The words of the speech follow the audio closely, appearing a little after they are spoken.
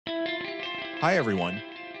Hi, everyone.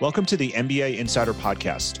 Welcome to the MBA Insider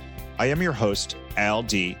Podcast. I am your host, Al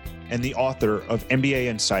D., and the author of MBA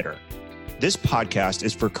Insider. This podcast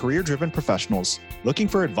is for career-driven professionals looking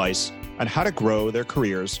for advice on how to grow their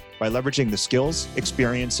careers by leveraging the skills,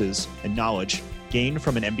 experiences, and knowledge gained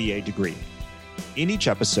from an MBA degree. In each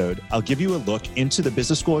episode, I'll give you a look into the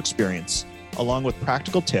business school experience, along with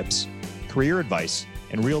practical tips, career advice,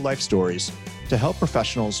 and real-life stories to help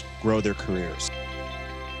professionals grow their careers.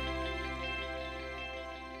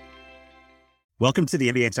 Welcome to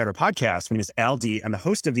the MBA Insider Podcast. My name is Al D. I'm the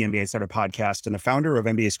host of the MBA Insider Podcast and the founder of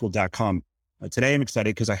MBAschool.com. Today, I'm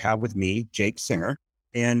excited because I have with me Jake Singer.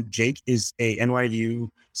 And Jake is a NYU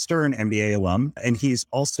Stern MBA alum, and he's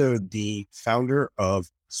also the founder of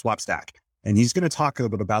SwapStack. And he's going to talk a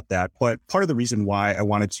little bit about that. But part of the reason why I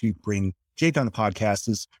wanted to bring Jake on the podcast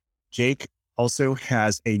is Jake also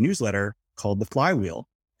has a newsletter called The Flywheel,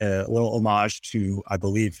 a little homage to, I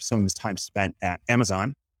believe, some of his time spent at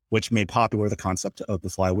Amazon, which made popular the concept of the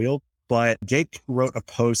flywheel. But Jake wrote a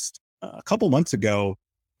post a couple months ago,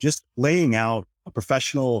 just laying out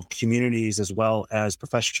professional communities as well as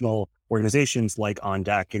professional organizations like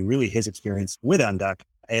OnDeck and really his experience with OnDeck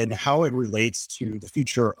and how it relates to the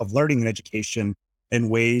future of learning and education in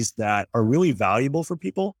ways that are really valuable for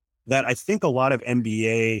people that I think a lot of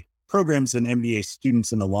MBA programs and MBA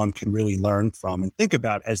students in the long can really learn from and think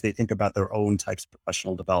about as they think about their own types of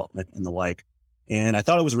professional development and the like. And I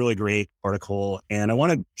thought it was a really great article. And I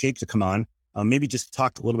wanted Jake to come on, maybe just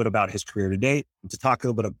talk a little bit about his career to date, to talk a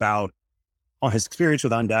little bit about his experience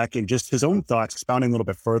with OnDeck and just his own thoughts, expounding a little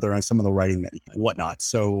bit further on some of the writing and whatnot.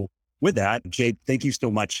 So with that, Jake, thank you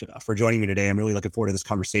so much for joining me today. I'm really looking forward to this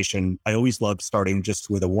conversation. I always love starting just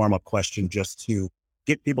with a warm-up question just to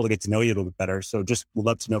get people to get to know you a little bit better. So just would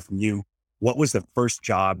love to know from you, what was the first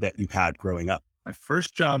job that you had growing up? My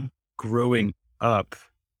first job growing up,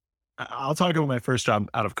 I'll talk about my first job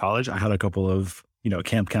out of college. I had a couple of,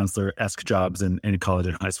 camp counselor-esque jobs in college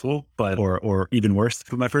and high school, but, or even worse.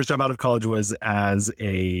 But my first job out of college was as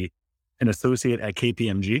an associate at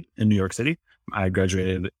KPMG in New York City. I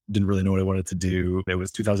graduated, didn't really know what I wanted to do. It was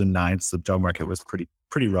 2009, so the job market was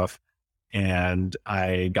pretty rough. And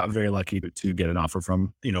I got very lucky to get an offer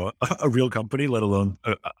from, a real company, let alone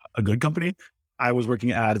a good company. I was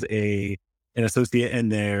working as an associate in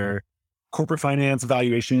their corporate finance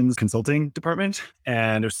valuations consulting department.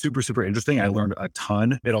 And it was super, super interesting. I learned a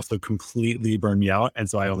ton. It also completely burned me out. And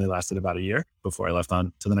so I only lasted about a year before I left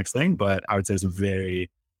on to the next thing. But I would say it's a very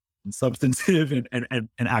substantive and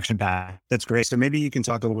action-packed. That's great. So maybe you can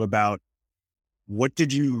talk a little bit about what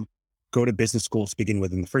did you go to business school to begin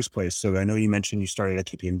with in the first place? So I know you mentioned you started at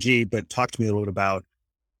KPMG, but talk to me a little bit about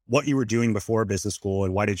what you were doing before business school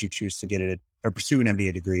and why did you choose to get it or pursue an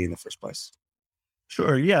MBA degree in the first place?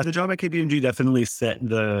 Sure. Yeah. The job at KPMG definitely set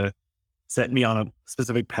me on a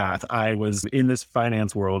specific path. I was in this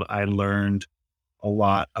finance world. I learned a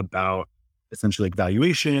lot about essentially like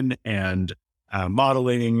valuation and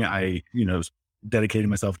modeling. I, dedicated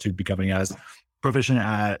myself to becoming as proficient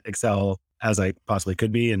at Excel as I possibly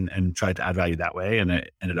could be and tried to add value that way. And I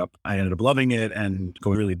ended up loving it and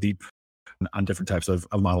going really deep on different types of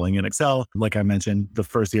modeling in Excel. Like I mentioned, the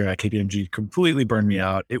first year at KPMG completely burned me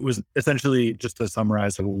out. It was essentially, just to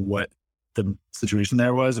summarize what the situation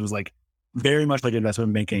there was, it was like very much like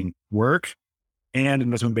investment banking work and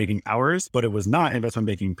investment banking hours, but it was not investment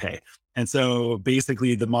banking pay. And so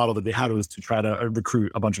basically the model that they had was to try to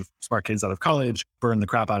recruit a bunch of smart kids out of college, burn the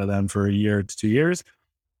crap out of them for a year to 2 years.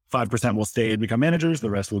 5% will stay and become managers. The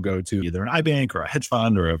rest will go to either an iBank or a hedge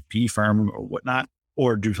fund or a PE firm or whatnot,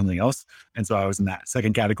 or do something else. And so I was in that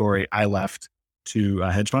second category. I left to a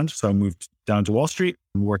hedge fund. So I moved down to Wall Street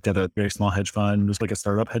and worked at a very small hedge fund. It was like a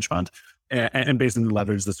startup hedge fund and basically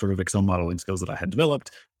leveraged the sort of Excel modeling skills that I had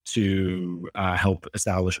developed to help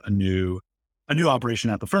establish a new operation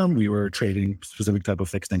at the firm. We were trading specific type of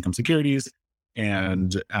fixed income securities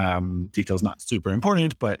and details not super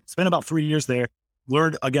important, but spent about 3 years there.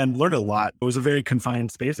 Learned a lot. It was a very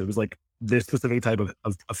confined space. It was like this specific type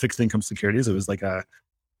of fixed income securities. It was like a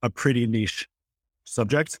pretty niche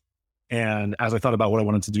subject. And as I thought about what I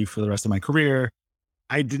wanted to do for the rest of my career,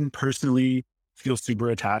 I didn't personally feel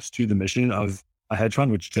super attached to the mission of a hedge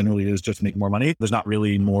fund, which generally is just to make more money. There's not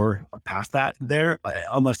really more past that there,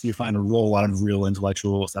 unless you find a lot of real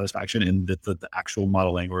intellectual satisfaction in the actual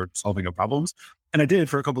modeling or solving of problems. And I did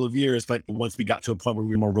for a couple of years, but once we got to a point where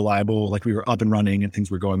we were more reliable, like we were up and running and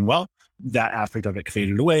things were going well, that aspect of it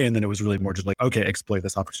faded away. And then it was really more just like, okay, exploit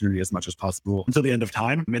this opportunity as much as possible until the end of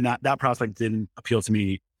time. I mean, that prospect didn't appeal to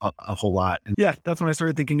me a whole lot. And yeah, that's when I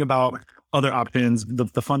started thinking about other options.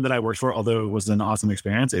 The fund that I worked for, although it was an awesome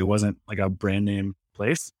experience, it wasn't like a brand name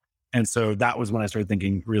place. And so that was when I started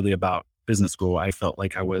thinking really about business school. I felt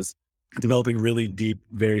like I was developing really deep,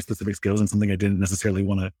 very specific skills and something I didn't necessarily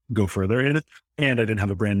want to go further in. And I didn't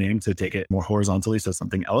have a brand name to take it more horizontally, so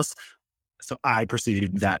something else. So I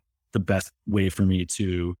perceived that the best way for me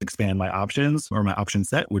to expand my options or my option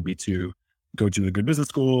set would be to go to a good business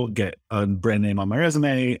school, get a brand name on my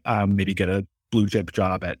resume, maybe get a blue chip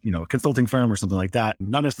job at, a consulting firm or something like that.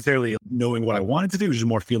 Not necessarily knowing what I wanted to do, just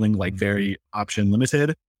more feeling like very option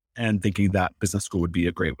limited and thinking that business school would be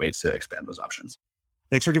a great way to expand those options.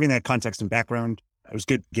 Thanks for giving that context and background. It was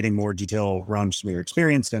good getting more detail around some of your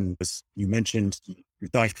experience. And as you mentioned,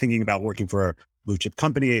 you're thinking about working for a blue chip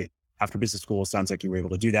company after business school. Sounds like you were able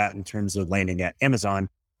to do that in terms of landing at Amazon.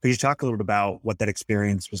 Could you talk a little bit about what that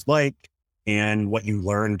experience was like and what you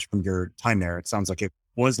learned from your time there? It sounds like it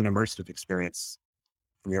was an immersive experience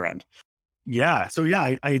from your end. Yeah. So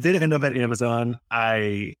I did end up at Amazon.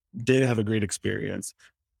 I did have a great experience.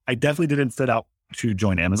 I definitely didn't set out to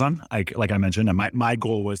join Amazon. Like I mentioned, my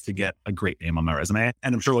goal was to get a great name on my resume.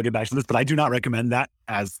 And I'm sure we'll get back to this, but I do not recommend that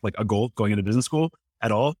as like a goal going into business school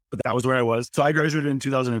at all. But that was where I was. So I graduated in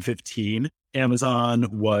 2015. Amazon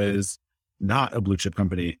was not a blue chip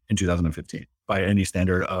company in 2015 by any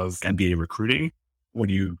standard of MBA recruiting. When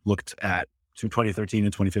you looked at to 2013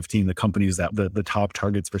 and 2015, the companies that the top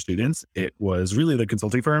targets for students, it was really the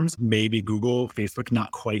consulting firms, maybe Google, Facebook,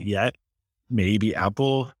 not quite yet, maybe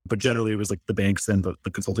Apple, but generally it was like the banks and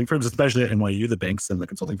the consulting firms, especially at NYU, the banks and the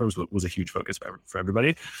consulting firms was a huge focus for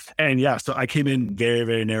everybody. And so I came in very,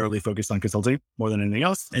 very narrowly focused on consulting more than anything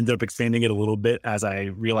else. Ended up expanding it a little bit as I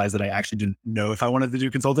realized that I actually didn't know if I wanted to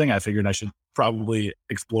do consulting. I figured I should probably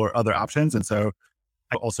explore other options. And so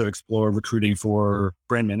I also explore recruiting for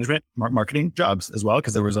brand management, marketing jobs as well,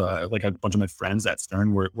 because there was a bunch of my friends at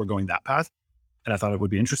Stern were going that path. And I thought it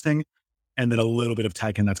would be interesting. And then a little bit of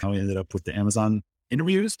tech. And that's how I ended up with the Amazon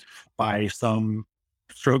interviews. By some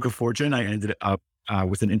stroke of fortune, I ended up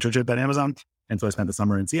with an internship at Amazon. And so I spent the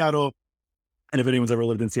summer in Seattle. And if anyone's ever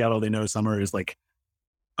lived in Seattle, they know summer is like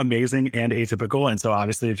amazing and atypical. And so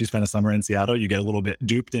obviously, if you spend a summer in Seattle, you get a little bit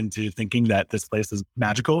duped into thinking that this place is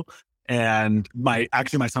magical. And my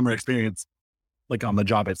summer experience, like on the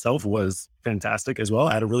job itself, was fantastic as well.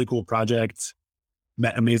 I had a really cool project,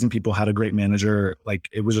 met amazing people, had a great manager. Like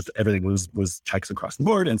it was just, everything was checks across the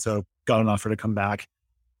board. And so got an offer to come back,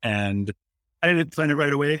 and I didn't sign it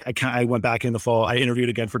right away. I went back in the fall. I interviewed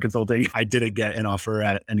again for consulting. I didn't get an offer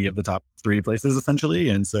at any of the top 3 places essentially.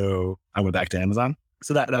 And so I went back to Amazon.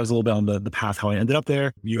 So that was a little bit on the path how I ended up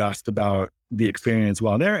there. You asked about the experience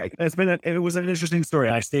while there. It was an interesting story.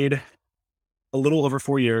 I stayed a little over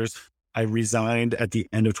 4 years. I resigned at the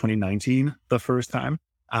end of 2019 the first time.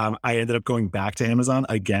 I ended up going back to Amazon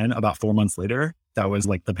again about 4 months later. That was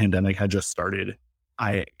like the pandemic had just started.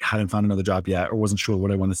 I hadn't found another job yet or wasn't sure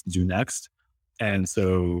what I wanted to do next. And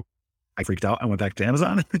so I freaked out. I went back to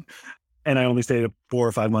Amazon and I only stayed 4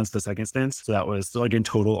 or 5 months the second stint. So that was like in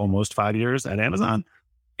total almost 5 years at Amazon.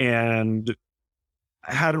 And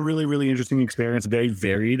I had a really, really interesting experience, very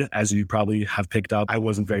varied, as you probably have picked up. I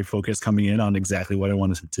wasn't very focused coming in on exactly what I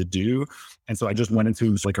wanted to do. And so I just went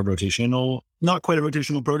into like a rotational, not quite a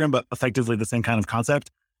rotational program, but effectively the same kind of concept.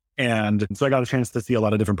 And so I got a chance to see a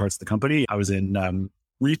lot of different parts of the company. I was in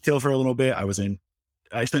retail for a little bit.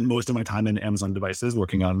 I spent most of my time in Amazon devices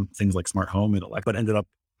working on things like smart home and but ended up,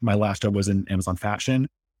 my last job was in Amazon fashion.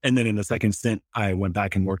 And then in the second stint, I went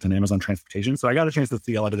back and worked on Amazon transportation. So I got a chance to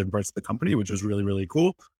see a lot of different parts of the company, which was really, really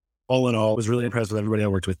cool. All in all, I was really impressed with everybody I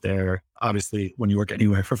worked with there. Obviously, when you work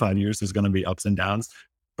anywhere for 5 years, there's going to be ups and downs.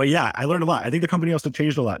 But yeah, I learned a lot. I think the company also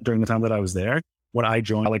changed a lot during the time that I was there. When I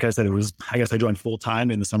joined, like I said, I joined full time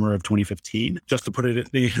in the summer of 2015. Just to put it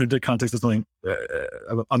in the context of something,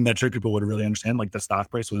 a metric people would really understand, like the stock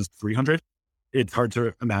price was 300. It's hard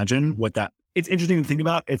to imagine what that, it's interesting to think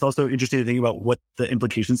about. It's also interesting to think about what the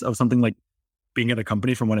implications of something like being at a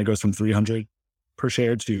company from when it goes from 300 per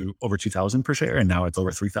share to over 2,000 per share. And now it's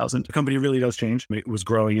over 3,000. The company really does change. It was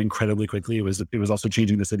growing incredibly quickly. It was also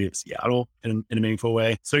changing the city of Seattle in a meaningful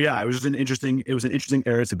way. So yeah, it was an interesting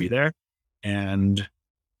era to be there. And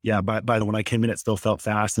yeah, by the when I came in, it still felt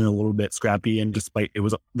fast and a little bit scrappy. And despite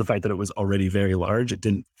the fact that it was already very large, it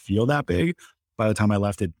didn't feel that big. By the time I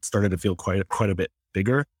left, it started to feel quite a bit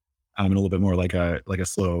bigger. And a little bit more like a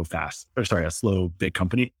slow, big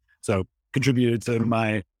company. So contributed to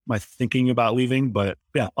my thinking about leaving. But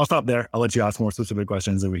yeah, I'll stop there. I'll let you ask more specific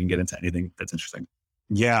questions and we can get into anything that's interesting.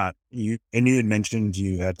 Yeah. You had mentioned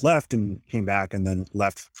you had left and came back and then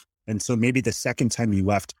left. And so maybe the second time you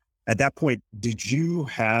left, at that point, did you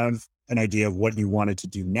have an idea of what you wanted to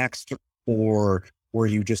do next? Or were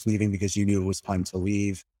you just leaving because you knew it was time to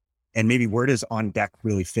leave? And maybe where does On Deck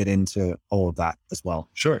really fit into all of that as well?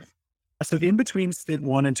 Sure. So in between stint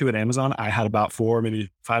 1 and 2 at Amazon, I had about 4,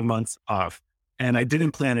 maybe 5 months off, and I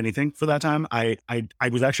didn't plan anything for that time. I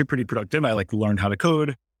was actually pretty productive. I learned how to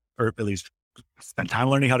code, or at least spent time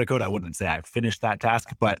learning how to code. I wouldn't say I finished that task,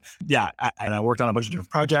 but yeah, I worked on a bunch of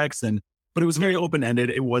different projects, but it was very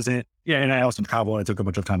open-ended. It wasn't, and I also traveled and I took a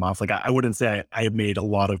bunch of time off. I wouldn't say I made a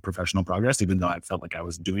lot of professional progress, even though I felt like I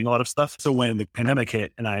was doing a lot of stuff. So when the pandemic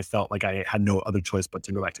hit and I felt like I had no other choice but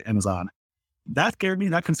to go back to Amazon, that scared me,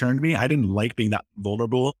 that concerned me. I didn't like being that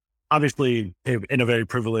vulnerable. Obviously, in a very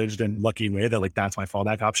privileged and lucky way that that's my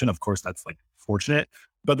fallback option. Of course, that's fortunate.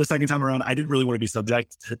 But the second time around, I didn't really want to be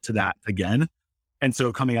subject to that again. And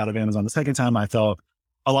so coming out of Amazon the second time, I felt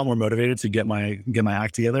a lot more motivated to get my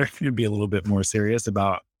act together and be a little bit more serious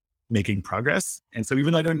about making progress. And so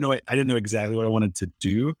even though I didn't know exactly what I wanted to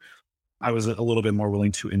do, I was a little bit more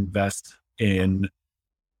willing to invest in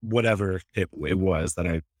whatever it was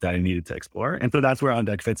that I needed to explore. And so that's where On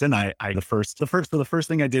Deck fits in. The first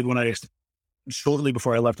thing I did when shortly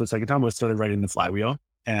before I left the second time was started writing the Flywheel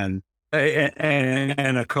and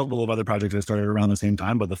a couple of other projects I started around the same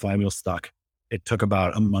time, but the Flywheel stuck. It took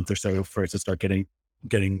about a month or so for it to start getting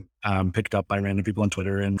picked up by random people on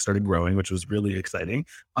Twitter and started growing, which was really exciting,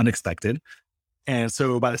 unexpected. And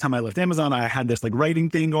so by the time I left Amazon, I had this writing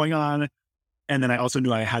thing going on. And then I also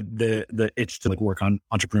knew I had the itch to work on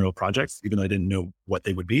entrepreneurial projects, even though I didn't know what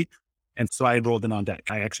they would be. And so I enrolled in On Deck.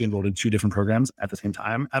 I actually enrolled in 2 different programs at the same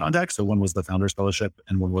time at On Deck. So one was the Founders Fellowship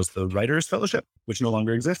and one was the Writers Fellowship, which no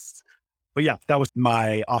longer exists. But yeah, that was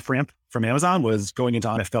my off ramp from Amazon, was going into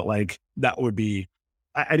On. I felt like that would be,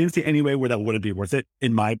 I didn't see any way where that wouldn't be worth it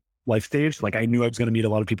in my life stage. I knew I was going to meet a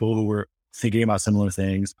lot of people who were thinking about similar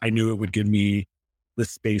things. I knew it would give me the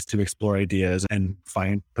space to explore ideas and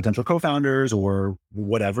find potential co-founders or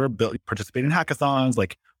whatever, participate in hackathons,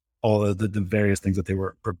 all of the various things that they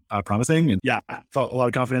were promising. And yeah, I felt a lot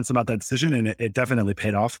of confidence about that decision, and it definitely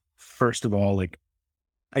paid off. First of all,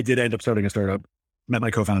 I did end up starting a startup, met my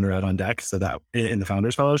co-founder out On Deck. So that in the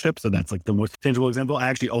Founders Fellowship. So that's the most tangible example. I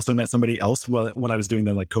actually also met somebody else when I was doing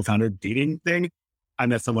the co-founder dating thing. I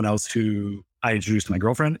met someone else who I introduced to my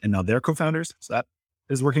girlfriend, and now they're co-founders. So that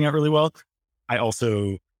is working out really well. I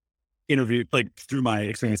also interviewed, through my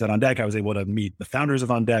experience at On Deck, I was able to meet the founders of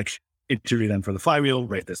On Deck, interview them for the Flywheel,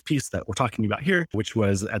 write this piece that we're talking about here, which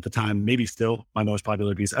was at the time, maybe still my most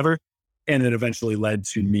popular piece ever. And it eventually led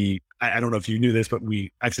to me, I don't know if you knew this, but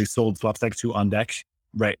we actually sold Swapstack to On Deck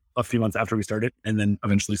right a few months after we started, and then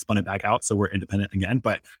eventually spun it back out. So we're independent again,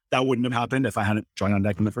 but that wouldn't have happened if I hadn't joined On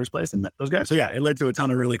Deck in the first place and met those guys. So yeah, it led to a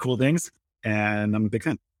ton of really cool things, and I'm a big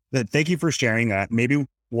fan. Thank you for sharing that. Maybe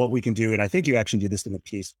what we can do, and I think you actually did this in the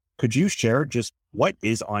piece, could you share just what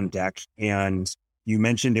is On Deck? And you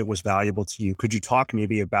mentioned it was valuable to you. Could you talk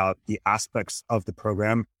maybe about the aspects of the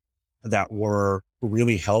program that were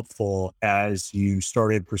really helpful as you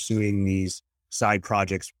started pursuing these side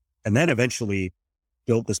projects and then eventually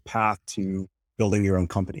built this path to building your own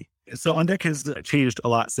company? So On Deck has changed a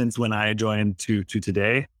lot since when I joined to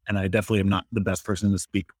today. And I definitely am not the best person to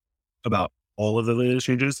speak about all of the latest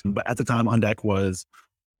changes. But at the time, On Deck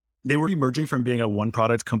they were emerging from being a one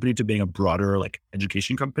product company to being a broader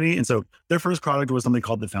education company. And so their first product was something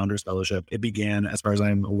called the Founders Fellowship. It began, as far as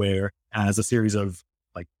I'm aware, as a series of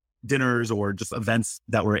dinners or just events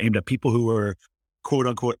that were aimed at people who were quote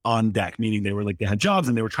unquote on deck, meaning they were they had jobs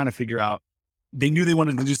and they were trying to figure out, they knew they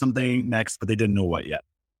wanted to do something next, but they didn't know what yet.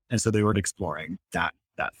 And so they were exploring that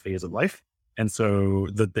phase of life. And so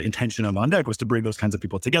the intention of On Deck was to bring those kinds of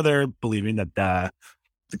people together, believing that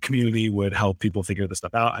the community would help people figure this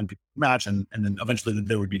stuff out and match. And then eventually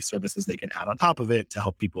there would be services they can add on top of it to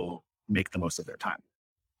help people make the most of their time.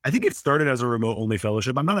 I think it started as a remote only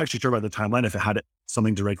fellowship. I'm not actually sure about the timeline, if it had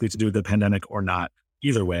something directly to do with the pandemic or not.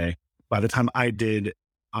 Either way, by the time I did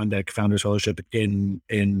On Deck Founders Fellowship in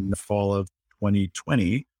the fall of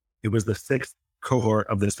 2020, it was the 6th cohort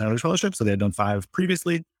of this Founders Fellowship. So they had done 5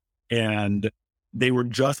 previously, and they were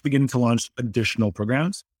just beginning to launch additional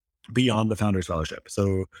programs beyond the Founders Fellowship.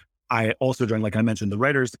 So I also joined, like I mentioned, the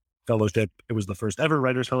Writers Fellowship. It was the first ever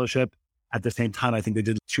Writers Fellowship. At the same time, I think they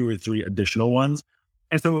did 2 or 3 additional ones.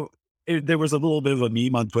 And so there was a little bit of a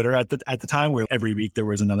meme on Twitter at the time where every week there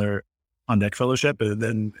was another On Deck Fellowship, and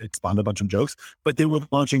then it spawned a bunch of jokes, but they were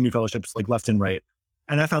launching new fellowships left and right.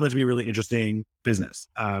 And I found that to be a really interesting business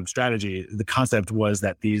strategy. The concept was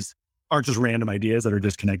that these aren't just random ideas that are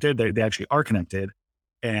disconnected. They actually are connected,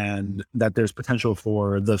 and that there's potential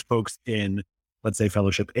for the folks in, let's say,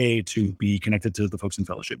 Fellowship A to be connected to the folks in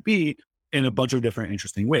Fellowship B in a bunch of different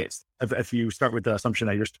interesting ways. If you start with the assumption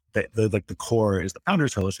that the core is the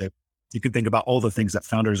Founders Fellowship, you can think about all the things that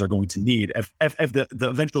founders are going to need. If the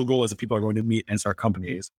eventual goal is that people are going to meet and start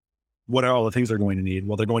companies, what are all the things they're going to need?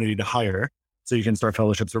 Well, they're going to need to hire. So you can start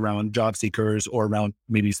fellowships around job seekers or around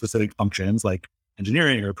maybe specific functions like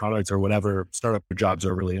engineering or products or whatever. Startup jobs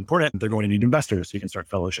are really important. They're going to need investors. So you can start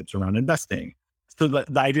fellowships around investing. So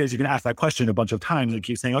the idea is you can ask that question a bunch of times and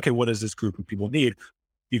keep saying, okay, what does this group of people need?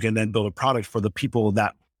 You can then build a product for the people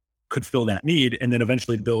that could fill that need, and then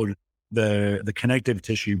eventually build the connective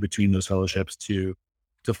tissue between those fellowships to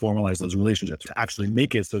formalize those relationships, to actually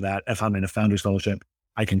make it so that if I'm in a founders fellowship,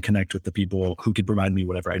 I can connect with the people who could provide me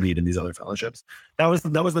whatever I need in these other fellowships. That was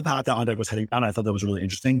the path that OnDeck was heading down. I thought that was really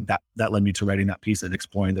interesting. That led me to writing that piece and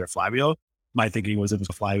exploring their flywheel. My thinking was it was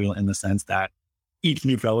a flywheel in the sense that each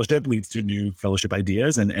new fellowship leads to new fellowship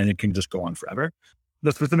ideas, and it can just go on forever.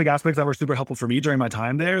 The specific aspects that were super helpful for me during my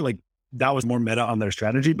time there, like that was more meta on their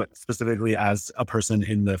strategy, but specifically as a person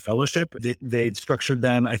in the fellowship, they structured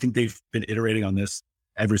them. I think they've been iterating on this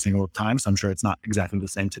every single time. So I'm sure it's not exactly the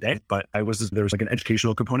same today, but there was like an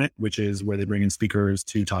educational component, which is where they bring in speakers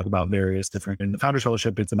to talk about various different, in the Founders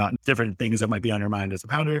Fellowship, it's about different things that might be on your mind as a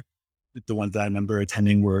founder. The ones that I remember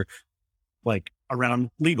attending were like around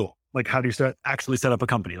legal, like how do you actually set up a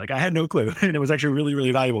company? Like I had no clue. And it was actually really,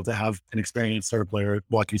 really valuable to have an experienced startup player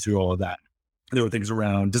walk you through all of that. There were things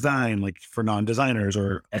around design, like for non-designers,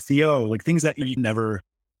 or SEO, like things that you never,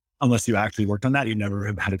 unless you actually worked on that, you never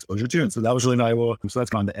have had exposure to. And so that was really valuable. So that's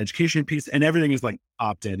gone the education piece, and everything is like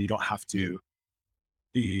opt-in. You don't have to,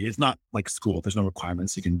 it's not like school. There's no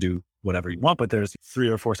requirements. You can do whatever you want, but there's 3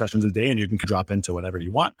 or 4 sessions a day and you can drop into whatever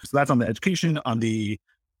you want. So that's on the education. On the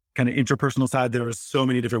kind of interpersonal side, there are so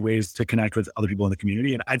many different ways to connect with other people in the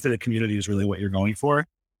community. And I'd say the community is really what you're going for.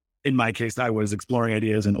 In my case, I was exploring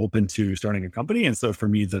ideas and open to starting a company. And so for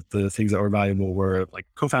me, the things that were valuable were like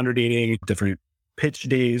co-founder dating, different pitch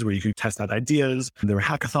days where you could test out ideas. There were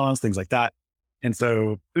hackathons, things like that. And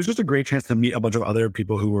so it was just a great chance to meet a bunch of other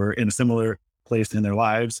people who were in a similar place in their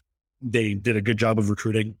lives. They did a good job of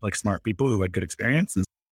recruiting like smart people who had good experience, and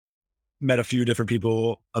met a few different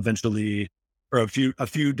people eventually, or a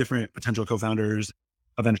few different potential co-founders.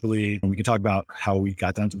 Eventually, and we can talk about how we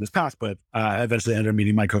got down to this path, but I eventually ended up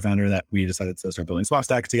meeting my co-founder that we decided to start building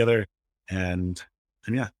Swapstack together. And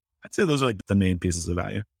yeah, I'd say those are like the main pieces of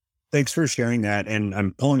value. Thanks for sharing that. And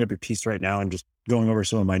I'm pulling up your piece right now and just going over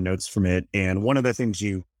some of my notes from it. And one of the things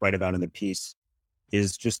you write about in the piece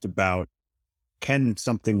is just about, can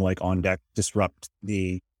something like OnDeck disrupt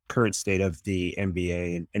the current state of the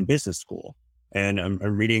MBA and business school? And I'm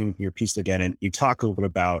reading your piece again, and you talk a little bit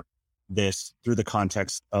about this through the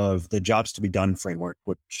context of the Jobs to be Done framework,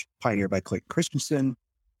 which pioneered by Clayton Christensen.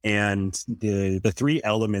 And the 3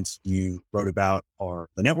 elements you wrote about are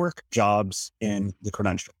the network, jobs, and the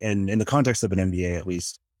credential. And in the context of an MBA, at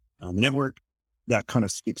least, the network, that kind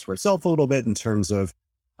of speaks for itself a little bit in terms of,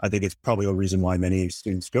 I think it's probably a reason why many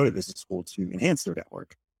students go to business school, to enhance their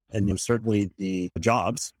network. And certainly the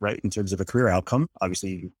jobs, right, in terms of a career outcome.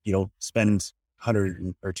 Obviously, you don't spend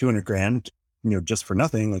 100 or 200 grand, just for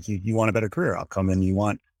nothing. Like you want a better career outcome, and you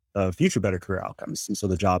want future better career outcomes. And so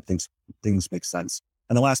the job things make sense.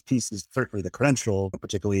 And the last piece is certainly the credential,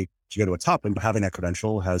 particularly if you go to a top, and having that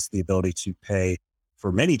credential has the ability to pay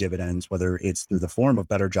for many dividends, whether it's through the form of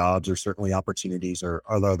better jobs or certainly opportunities or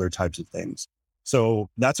other types of things. So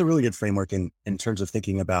that's a really good framework in terms of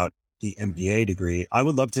thinking about the MBA degree. I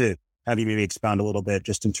would love to have you maybe expound a little bit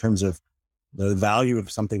just in terms of the value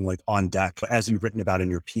of something like OnDeck, as you've written about in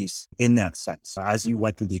your piece, in that sense. As you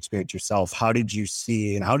went through the experience yourself, how did you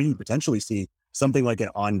see, and how do you potentially see something like an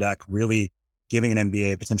OnDeck really giving an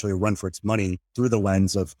MBA potentially a run for its money through the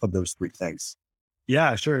lens of those 3 things?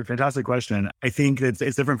 Yeah, sure. Fantastic question. I think it's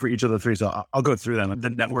different for each of the 3. So I'll go through them. The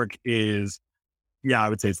network is, I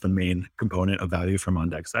would say it's the main component of value from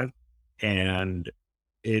OnDeck's side. And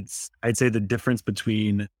I'd say the difference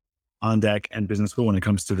between OnDeck and business school when it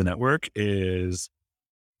comes to the network is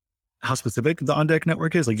how specific the OnDeck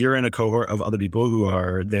network is. Like you're in a cohort of other people who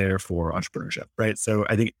are there for entrepreneurship, right? So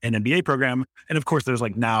I think an MBA program, and of course there's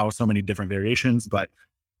like now so many different variations, but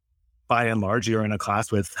by and large, you're in a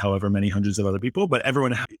class with however many hundreds of other people, but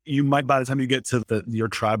everyone, you might, by the time you get to your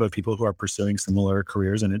tribe of people who are pursuing similar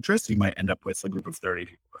careers and interests, you might end up with a group of 30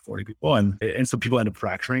 people or 40 people. And so people end up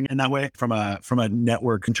fracturing in that way from a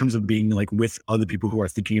network in terms of being like with other people who are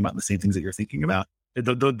thinking about the same things that you're thinking about.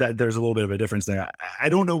 That there's a little bit of a difference there. I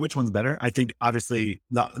don't know which one's better. I think obviously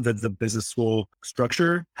the business school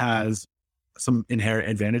structure has some inherent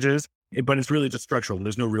advantages, but it's really just structural.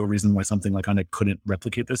 There's no real reason why something like OnDeck couldn't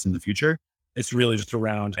replicate this in the future. It's really just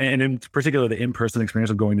around, and in particular, the in-person experience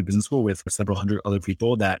of going to business school with several hundred other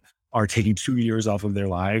people that are taking 2 years off of their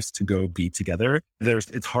lives to go be together.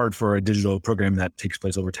 It's hard for a digital program that takes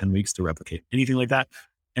place over 10 weeks to replicate anything like that.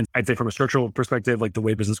 And I'd say from a structural perspective, like the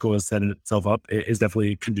way business school has set itself up, it is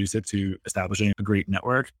definitely conducive to establishing a great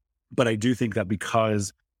network. But I do think that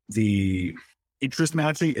because the interest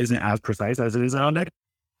matching isn't as precise as it is on OnDeck,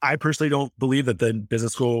 I personally don't believe that the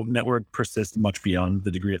business school network persists much beyond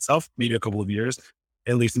the degree itself, maybe a couple of years,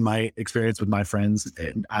 at least in my experience with my friends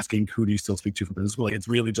and asking who do you still speak to from business school. Like, it's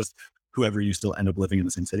really just whoever you still end up living in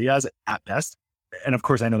the same city as at best. And of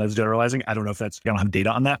course, I know that's generalizing. I don't know if I don't have data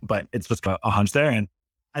on that, but it's just a hunch there. And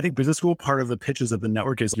I think business school, part of the pitches of the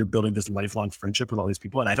network is you're building this lifelong friendship with all these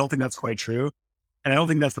people. And I don't think that's quite true. And I don't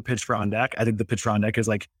think that's the pitch for OnDeck. I think the pitch for OnDeck is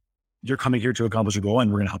like, you're coming here to accomplish a goal and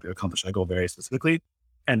we're going to help you accomplish that goal very specifically.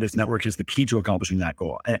 And this network is the key to accomplishing that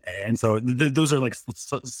goal. And so those are like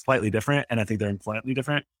slightly different. And I think they're importantly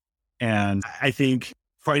different. And I think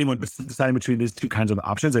for anyone deciding between these two kinds of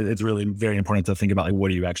options, it's really very important to think about like, what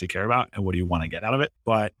do you actually care about and what do you want to get out of it?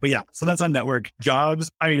 But yeah, so that's on network.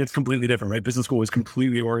 Jobs, I mean, it's completely different, right? Business school is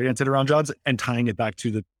completely oriented around jobs, and tying it back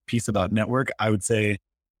to the piece about network, I would say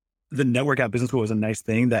the network at business school is a nice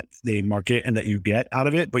thing that they market and that you get out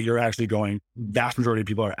of it, but you're actually vast majority of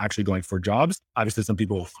people are actually going for jobs. Obviously, some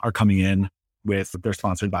people are coming in they're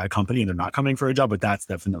sponsored by a company and they're not coming for a job, but that's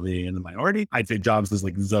definitely in the minority. I'd say jobs is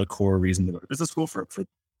like the core reason to go to business school for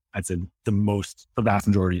I'd say the vast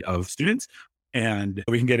majority of students. And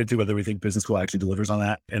we can get into whether we think business school actually delivers on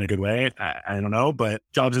that in a good way. I don't know, but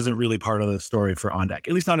jobs isn't really part of the story for OnDeck,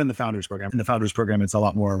 at least not in the founders program. In the founders program, it's a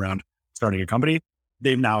lot more around starting a company.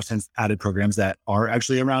 They've now since added programs that are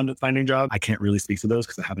actually around finding jobs. I can't really speak to those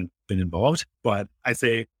because I haven't been involved, but I'd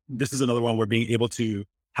say this is another one where being able to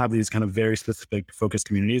have these kind of very specific focused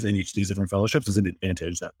communities in each of these different fellowships is an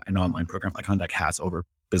advantage that an online program like OnDeck has over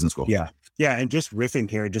business school. Yeah. Yeah. And just riffing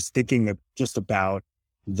here, just thinking just about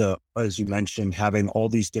as you mentioned, having all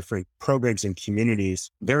these different programs and communities,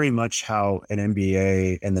 very much how an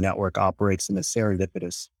MBA and the network operates in a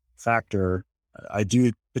serendipitous factor. I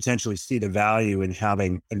do potentially see the value in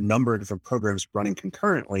having a number of different programs running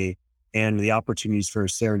concurrently and the opportunities for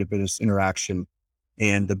serendipitous interaction.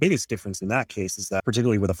 And the biggest difference in that case is that,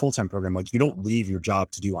 particularly with a full-time program, like you don't leave your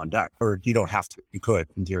job to do OnDeck, or you don't have to. You could,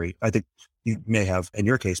 in theory. I think you may have in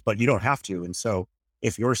your case, but you don't have to. And so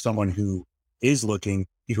if you're someone who is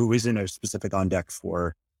in a specific OnDeck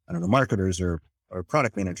for, I don't know, marketers or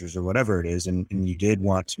product managers or whatever it is, and you did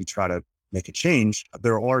want to try to make a change,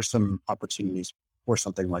 there are some opportunities for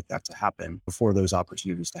something like that to happen, before those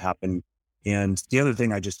opportunities to happen. And the other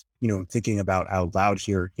thing I just, thinking about out loud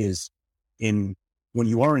here is when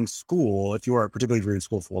you are in school, particularly if you're in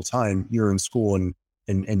school full time, you're in school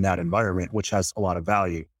in that environment, which has a lot of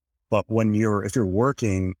value. But if you're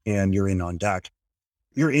working and you're in OnDeck,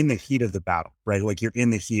 you're in the heat of the battle, right? Like you're in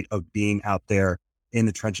the heat of being out there in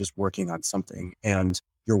the trenches working on something, and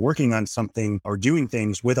you're working on something or doing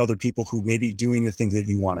things with other people who may be doing the thing that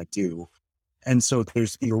you want to do. And so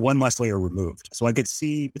you're one less layer removed. So I could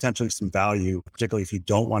see potentially some value, particularly if you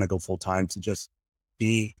don't want to go full time, to just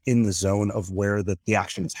be in the zone of where the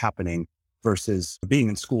action is happening versus being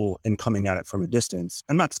in school and coming at it from a distance.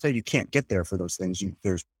 I'm not to say you can't get there for those things.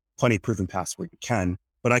 There's plenty of proven paths where you can,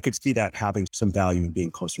 but I could see that having some value in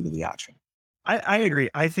being closer to the action. I agree.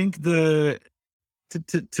 I think to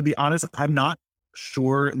be honest, I'm not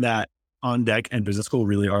sure that OnDeck and business school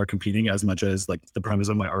really are competing as much as like the premise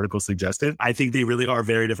of my article suggested. I think they really are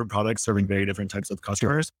very different products serving very different types of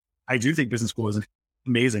customers. I do think business school is an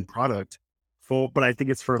amazing product, but I think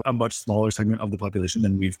it's for a much smaller segment of the population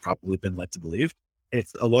than we've probably been led to believe.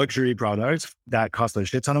 It's a luxury product that costs a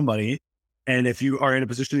shit ton of money. And if you are in a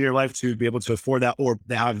position in your life to be able to afford that, or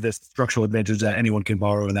they have this structural advantage that anyone can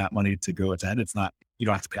borrow that money to go attend, you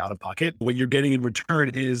don't have to pay out of pocket. What you're getting in return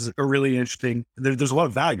is a really interesting, there's a lot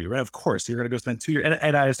of value, right? Of course, you're going to go spend 2 years,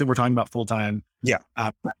 and I assume we're talking about full-time,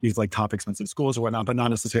 these like top expensive schools or whatnot, but not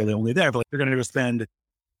necessarily only there, but like you're going to go spend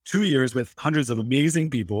 2 years with hundreds of amazing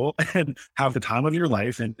people and have the time of your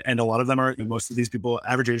life. And a lot of them most of these people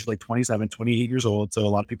average age like 27, 28 years old. So a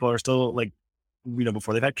lot of people are still like,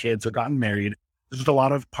 before they've had kids or gotten married. There's just a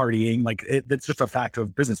lot of partying. Like it's just a fact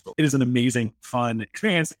of business school. It is an amazing, fun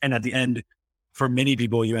experience. And at the end, for many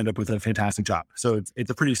people, you end up with a fantastic job. So it's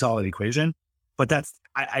a pretty solid equation, but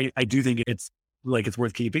I do think it's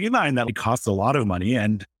worth keeping in mind that it costs a lot of money,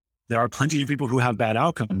 and there are plenty of people who have bad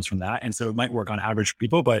outcomes from that. And so it might work on average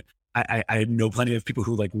people, but I know plenty of people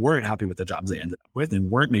who like weren't happy with the jobs they ended up with and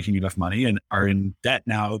weren't making enough money and are in debt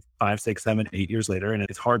now 5, 6, 7, 8 years later. And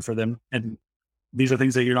it's hard for them. And these are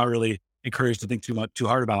things that you're not really encouraged to think too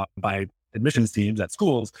hard about by admissions teams at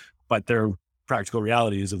schools, but they're practical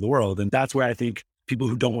realities of the world. And that's where I think people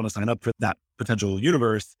who don't want to sign up for that potential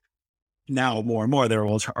universe, now more and more there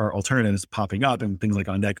are alternatives popping up, and things like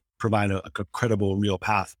On Deck provide a credible, real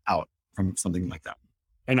path out from something like that.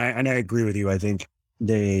 And I agree with you. I think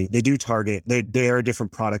they do target, they are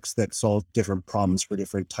different products that solve different problems for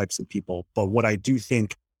different types of people. But what I do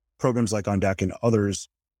think programs like On Deck and others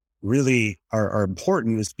really are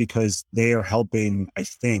important is because they are helping, I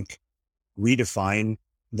think, redefine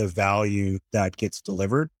the value that gets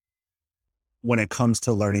delivered when it comes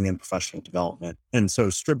to learning and professional development. And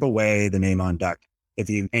so strip away the name On Deck. If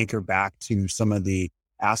you anchor back to some of the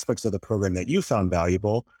aspects of the program that you found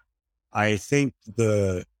valuable, I think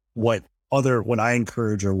what I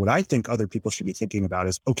encourage, or what I think other people should be thinking about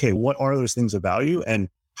is, okay, what are those things of value and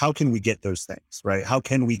how can we get those things, right? How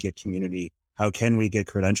can we get community? How can we get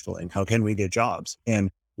credentialing? How can we get jobs?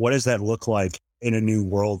 And what does that look like in a new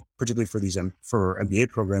world, particularly for MBA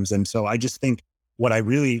programs? And so I just think what I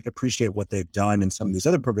really appreciate what they've done and some of these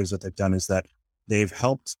other programs that they've done is that they've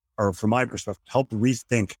helped, or from my perspective, helped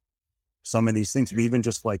rethink some of these things, or even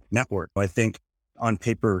just like network. I think on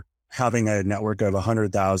paper, having a network of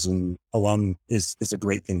 100,000 alum is a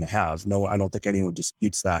great thing to have. No, I don't think anyone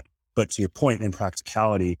disputes that. But to your point, in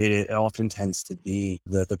practicality, it often tends to be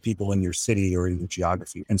the people in your city or in your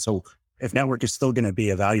geography. And so if network is still going to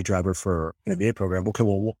be a value driver for an MBA program, okay,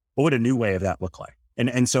 well, what would a new way of that look like?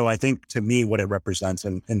 And so I think, to me, what it represents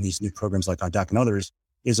in these new programs like On Deck and others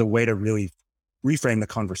is a way to really reframe the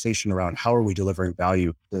conversation around how are we delivering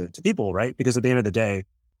value to people, right? Because at the end of the day,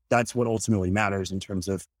 that's what ultimately matters in terms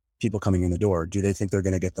of people coming in the door. Do they think they're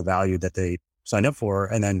going to get the value that they signed up for?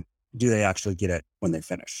 And then do they actually get it when they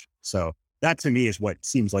finish? So that, to me, is what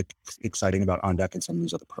seems like exciting about On Deck and some of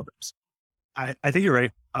these other programs. I think you're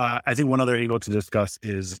right. I think one other angle to discuss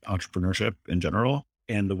is entrepreneurship in general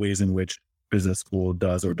and the ways in which business school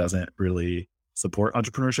does or doesn't really support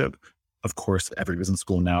entrepreneurship. Of course, every business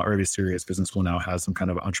school now, or every serious business school now, has some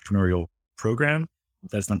kind of entrepreneurial program.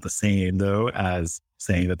 That's not the same, though, as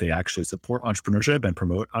saying that they actually support entrepreneurship and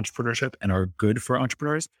promote entrepreneurship and are good for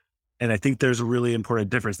entrepreneurs. And I think there's a really important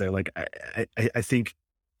difference there. Like, I think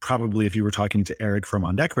probably if you were talking to Eric from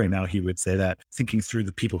On Deck right now, he would say that thinking through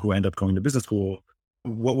the people who end up going to business school,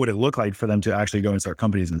 what would it look like for them to actually go and start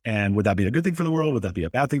companies? And would that be a good thing for the world? Would that be a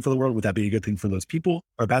bad thing for the world? Would that be a good thing for those people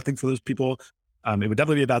or a bad thing for those people? It would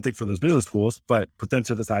definitely be a bad thing for those business schools, but put them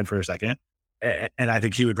to the side for a second. And I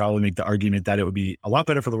think he would probably make the argument that it would be a lot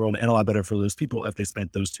better for the world and a lot better for those people if they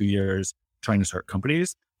spent those 2 years trying to start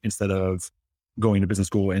companies instead of going to business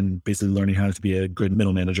school and basically learning how to be a good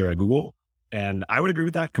middle manager at Google. And I would agree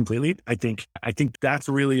with that completely. I think that's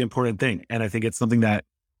a really important thing. And I think it's something that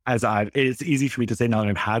it's easy for me to say now that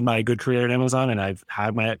I've had my good career at Amazon and I've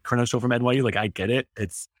had my credential from NYU, like I get it.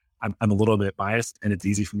 I'm a little bit biased and it's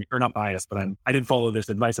easy for me, or not biased, but I didn't follow this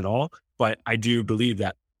advice at all. But I do believe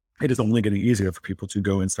that it is only getting easier for people to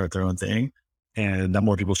go and start their own thing and that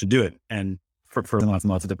more people should do it. And for lots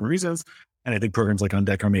and lots of different reasons. And I think programs like On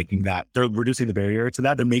Deck are making that, they're reducing the barrier to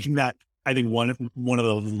that. They're making that, I think one of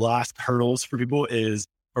the last hurdles for people is,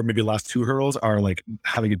 or maybe the last two hurdles are like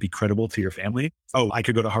having it be credible to your family. Oh, I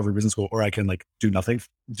could go to Harvard Business School, or I can like do nothing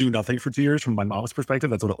for 2 years from my mom's perspective.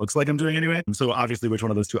 That's what it looks like I'm doing anyway. And so obviously, which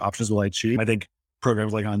one of those two options will I choose? I think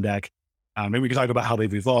programs like On Deck, maybe we can talk about how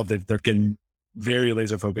they've evolved. They're getting very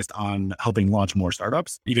laser focused on helping launch more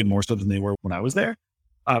startups, even more so than they were when I was there.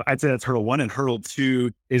 I'd say that's hurdle one. And hurdle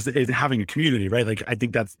two is having a community, right? Like, I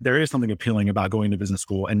think there is something appealing about going to business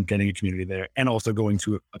school and getting a community there, and also going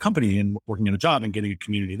to a company and working in a job and getting a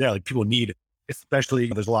community there. Like, people need, especially,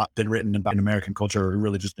 there's a lot been written about in American culture, or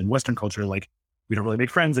really just in Western culture, like we don't really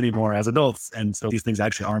make friends anymore as adults. And so these things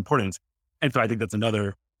actually are important. And so I think that's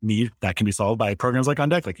another need that can be solved by programs like On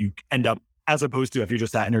Deck. Like, you end up, as opposed to if you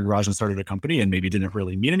just sat in your garage and started a company and maybe didn't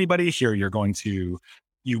really meet anybody, here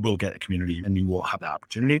you will get a community and you will have the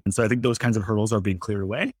opportunity. And so I think those kinds of hurdles are being cleared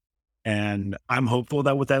away. And I'm hopeful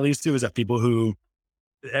that what that leads to is that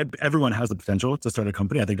everyone has the potential to start a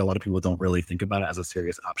company. I think a lot of people don't really think about it as a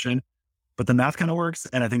serious option, but the math kind of works.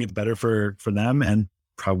 And I think it's better for them and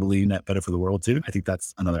probably net better for the world too. I think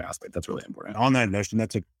that's another aspect that's really important. On that notion,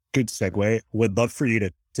 that's a good segue. Would love for you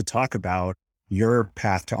to talk about your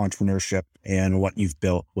path to entrepreneurship and what you've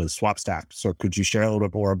built with SwapStack. So could you share a little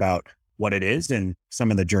bit more about what it is and some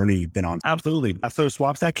of the journey you've been on? Absolutely. So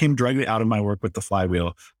SwapStack came directly out of my work with the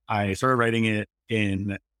Flywheel. I started writing it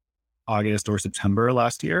in August or September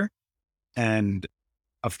last year. And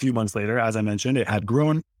a few months later, as I mentioned, it had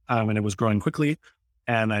grown and it was growing quickly.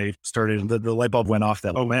 And I started, the light bulb went off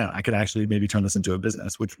that, oh man, I could actually maybe turn this into a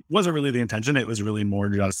business, which wasn't really the intention. It was really more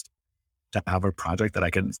just to have a project that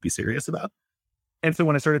I could be serious about. And so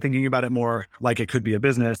when I started thinking about it more like it could be a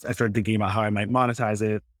business, I started thinking about how I might monetize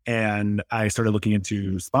it. And I started looking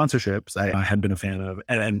into sponsorships. I had been a fan of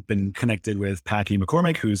and been connected with Patty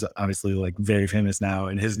McCormick, who's obviously like very famous now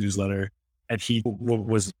in his newsletter. And he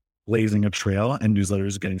was blazing a trail and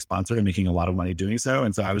newsletters getting sponsored and making a lot of money doing so.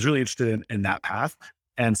 And so I was really interested in that path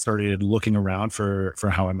and started looking around for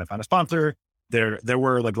how I might find a sponsor. There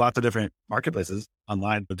were like lots of different marketplaces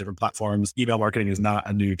online with different platforms. Email marketing is not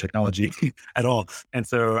a new technology at all. And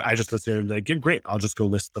so I just assumed like, yeah, great, I'll just go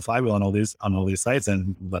list the flywheel on all these sites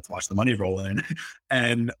and let's watch the money roll in.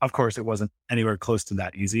 And of course it wasn't anywhere close to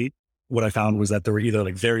that easy. What I found was that there were either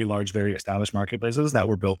like very large, very established marketplaces that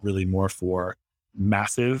were built really more for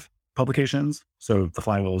massive publications. So the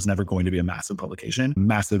flywheel was never going to be a massive publication,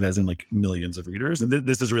 massive as in like millions of readers. And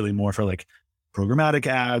this is really more for like programmatic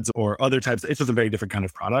ads or other types. It's just a very different kind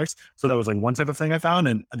of product. So that was like one type of thing I found.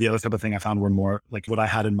 And the other type of thing I found were more like what I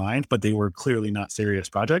had in mind, but they were clearly not serious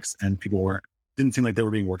projects and people didn't seem like they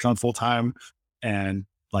were being worked on full time. And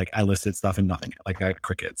like I listed stuff and nothing, like I had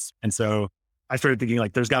crickets. And so I started thinking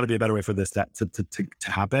like, there's got to be a better way for this to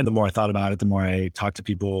happen. The more I thought about it, the more I talked to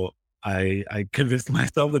people, I convinced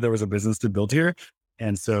myself that there was a business to build here.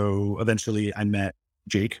 And so eventually I met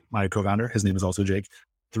Jake, my co-founder. His name is also Jake,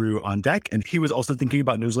 through On Deck. And he was also thinking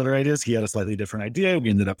about newsletter ideas. He had a slightly different idea. We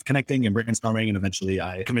ended up connecting and brainstorming. And eventually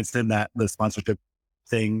I convinced him that the sponsorship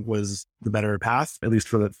thing was the better path, at least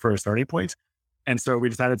for a starting point. And so we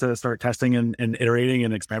decided to start testing and iterating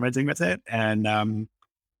and experimenting with it. And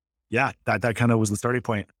that kind of was the starting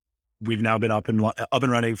point. We've now been up and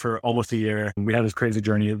running for almost a year. We had this crazy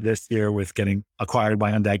journey this year with getting acquired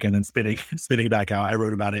by On Deck and then spinning back out. I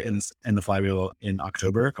wrote about it in the Flywheel in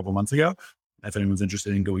October, a couple months ago, if anyone's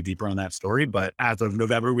interested in going deeper on that story. But as of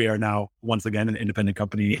November, we are now once again an independent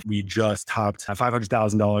company. We just topped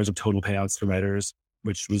 $500,000 of total payouts to writers,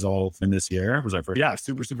 which was all in this year. It was our first. Yeah,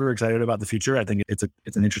 super, super excited about the future. I think it's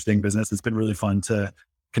an interesting business. It's been really fun to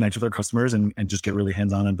connect with our customers and just get really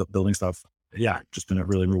hands-on and building stuff. Yeah, just been a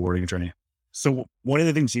really rewarding journey. So one of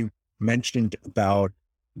the things you mentioned about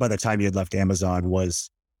by the time you had left Amazon was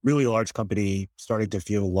really a large company starting to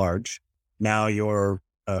feel large. Now you're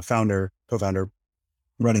a co-founder,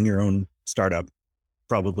 running your own startup,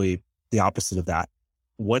 probably the opposite of that.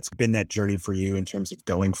 What's been that journey for you in terms of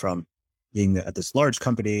going from being at this large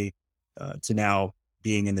company to now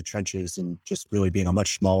being in the trenches and just really being a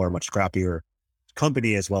much smaller, much scrappier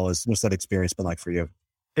company, as well as what's that experience been like for you?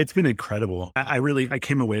 It's been incredible. I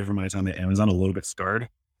came away from my time at Amazon a little bit scarred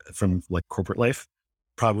from like corporate life,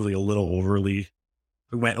 probably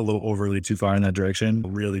went a little overly too far in that direction,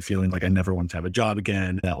 really feeling like I never wanted to have a job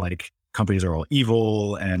again, that like companies are all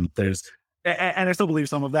evil and I still believe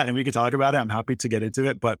some of that and we could talk about it. I'm happy to get into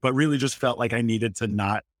it, but really just felt like I needed to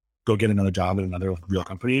not go get another job at another real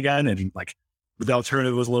company again. And like the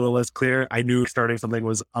alternative was a little less clear. I knew starting something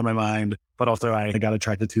was on my mind, but also I got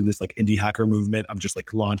attracted to this like indie hacker movement of just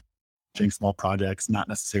like launching small projects, not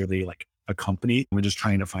necessarily like a company. We're just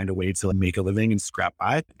trying to find a way to like make a living and scrap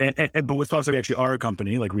by. But with Spotify, we actually are a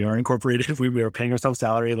company. Like we are incorporated. We are paying ourselves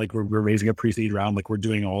salary. Like we're raising a pre-seed round. Like we're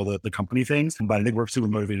doing all the company things. But I think we're super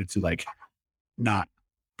motivated to like not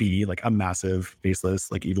be like a massive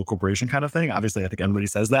faceless like evil corporation kind of thing. Obviously, I think everybody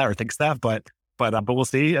says that or thinks that, but we'll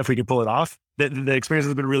see if we can pull it off. The experience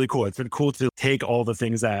has been really cool. It's been cool to take all the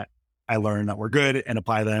things that I learned that were good and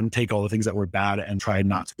apply them, take all the things that were bad and try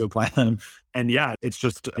not to apply them. And yeah,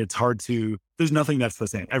 it's hard to, there's nothing that's the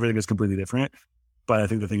same. Everything is completely different. But I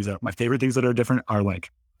think my favorite things that are different are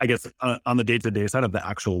like, I guess on the day-to-day side of the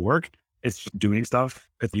actual work, it's just doing stuff.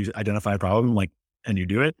 If you identify a problem, like, and you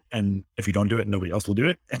do it, and if you don't do it, nobody else will do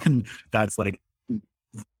it. And that's like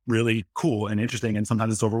really cool and interesting. And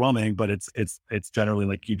sometimes it's overwhelming, but it's generally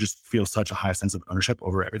like, you just feel such a high sense of ownership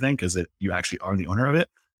over everything because you actually are the owner of it.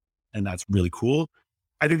 And that's really cool.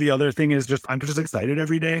 I think the other thing is I'm just excited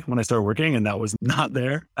every day when I start working. And that was not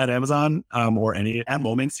there at Amazon or at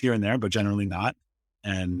moments here and there, but generally not.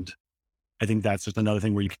 And I think that's just another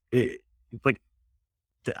thing where like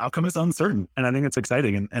the outcome is uncertain. And I think it's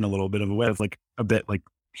exciting and a little bit of a way of like a bit like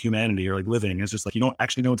humanity or like living. It's just like, you don't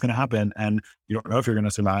actually know what's going to happen and you don't know if you're going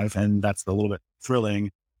to survive. And that's a little bit thrilling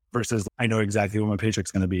versus I know exactly what my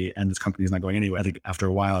paycheck's going to be and this company's not going anywhere. I think after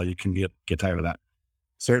a while you can get tired of that.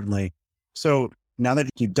 Certainly. So now that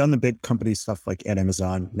you've done the big company stuff like at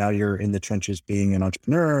Amazon, now you're in the trenches being an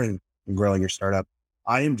entrepreneur and growing your startup.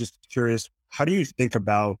 I am just curious, how do you think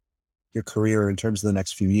about your career in terms of the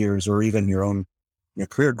next few years or even your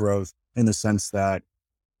career growth in the sense that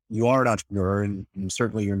you are an entrepreneur and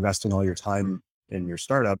certainly you're investing all your time in your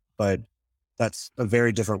startup, but that's a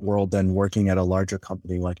very different world than working at a larger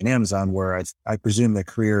company like an Amazon, where I presume the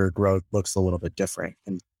career growth looks a little bit different.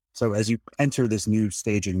 And so as you enter this new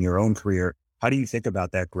stage in your own career, how do you think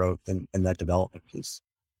about that growth and that development piece?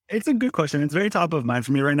 It's a good question. It's very top of mind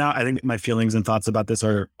for me right now. I think my feelings and thoughts about this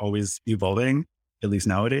are always evolving, at least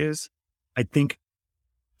nowadays. I think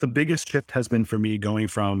the biggest shift has been for me going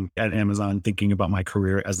from at Amazon, thinking about my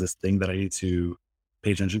career as this thing that I need to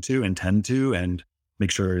pay attention to and tend to and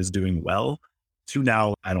make sure is doing well, to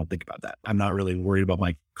now I don't think about that. I'm not really worried about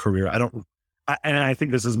my career. And I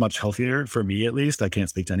think this is much healthier for me, at least. I can't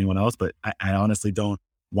speak to anyone else, but I honestly don't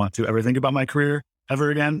want to ever think about my career ever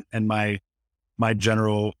again. And my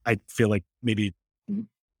general, I feel like maybe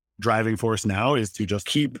driving force now is to just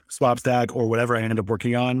keep SwapStack or whatever I end up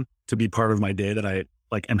working on to be part of my day that I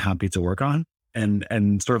like am happy to work on.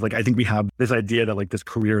 And sort of like, I think we have this idea that like this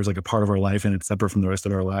career is like a part of our life and it's separate from the rest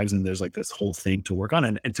of our lives. And there's like this whole thing to work on.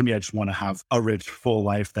 And to me, I just want to have a rich, full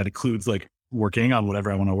life that includes like working on whatever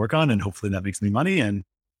I want to work on. And hopefully that makes me money. And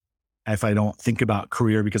if I don't think about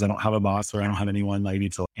career because I don't have a boss or I don't have anyone I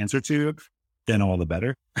need to answer to, then all the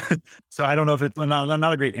better. So I don't know if it's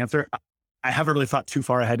not a great answer. I haven't really thought too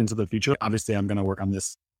far ahead into the future. Obviously, I'm going to work on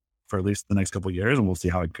this for at least the next couple of years and we'll see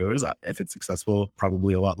how it goes. If it's successful,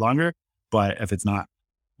 probably a lot longer. But if it's not,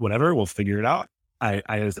 whatever, we'll figure it out.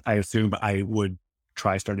 I assume I would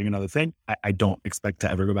try starting another thing. I don't expect to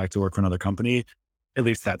ever go back to work for another company. At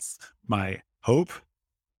least that's my hope.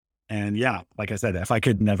 And yeah, like I said, if I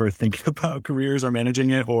could never think about careers or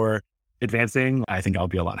managing it or advancing, I think I'll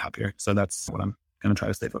be a lot happier. So that's what I'm going to try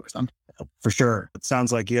to stay focused on. For sure. It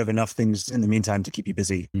sounds like you have enough things in the meantime to keep you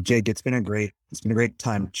busy. Jake, it's been a great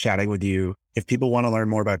time chatting with you. If people want to learn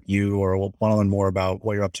more about you or want to learn more about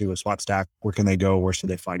what you're up to with SwapStack, where can they go? Where should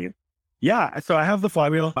they find you? Yeah. So I have the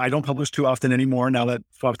Flywheel. I don't publish too often anymore now that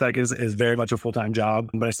SwapStack is very much a full-time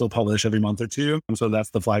job, but I still publish every month or two. So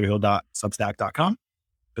that's theflywheel.substack.com.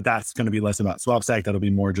 But that's going to be less about SwapStack. That'll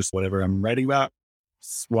be more just whatever I'm writing about.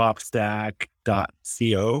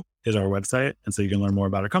 Swapstack.co is our website. And so you can learn more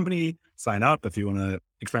about our company, sign up if you want to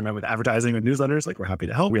experiment with advertising with newsletters, like we're happy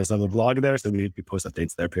to help. We also have a blog there. So we post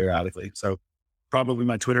updates there periodically. So probably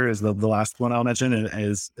my Twitter is the last one I'll mention and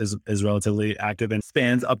is relatively active and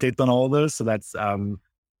spans updates on all of those. So that's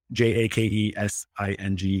JAKESING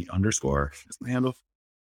 _ is my handle.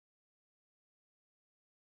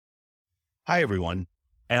 Hi, everyone.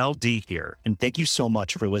 LD here, and thank you so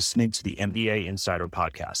much for listening to the MBA Insider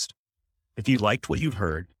Podcast. If you liked what you've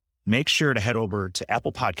heard, make sure to head over to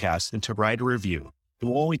Apple Podcasts and to write a review. It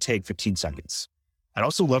will only take 15 seconds. I'd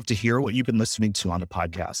also love to hear what you've been listening to on the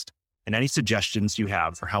podcast and any suggestions you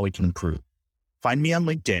have for how we can improve. Find me on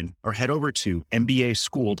LinkedIn or head over to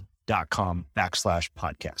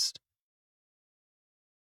mbaschooled.com/podcast.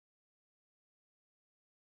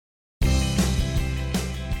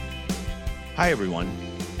 Hi, everyone.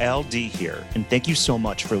 LD here, and thank you so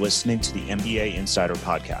much for listening to the MBA Insider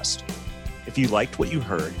Podcast. If you liked what you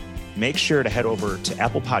heard, make sure to head over to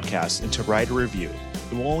Apple Podcasts and to write a review.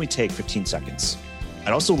 It will only take 15 seconds.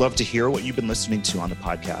 I'd also love to hear what you've been listening to on the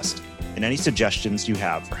podcast and any suggestions you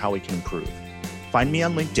have for how we can improve. Find me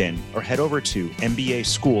on LinkedIn or head over to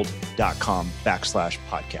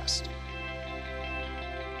mbaschooled.com/podcast.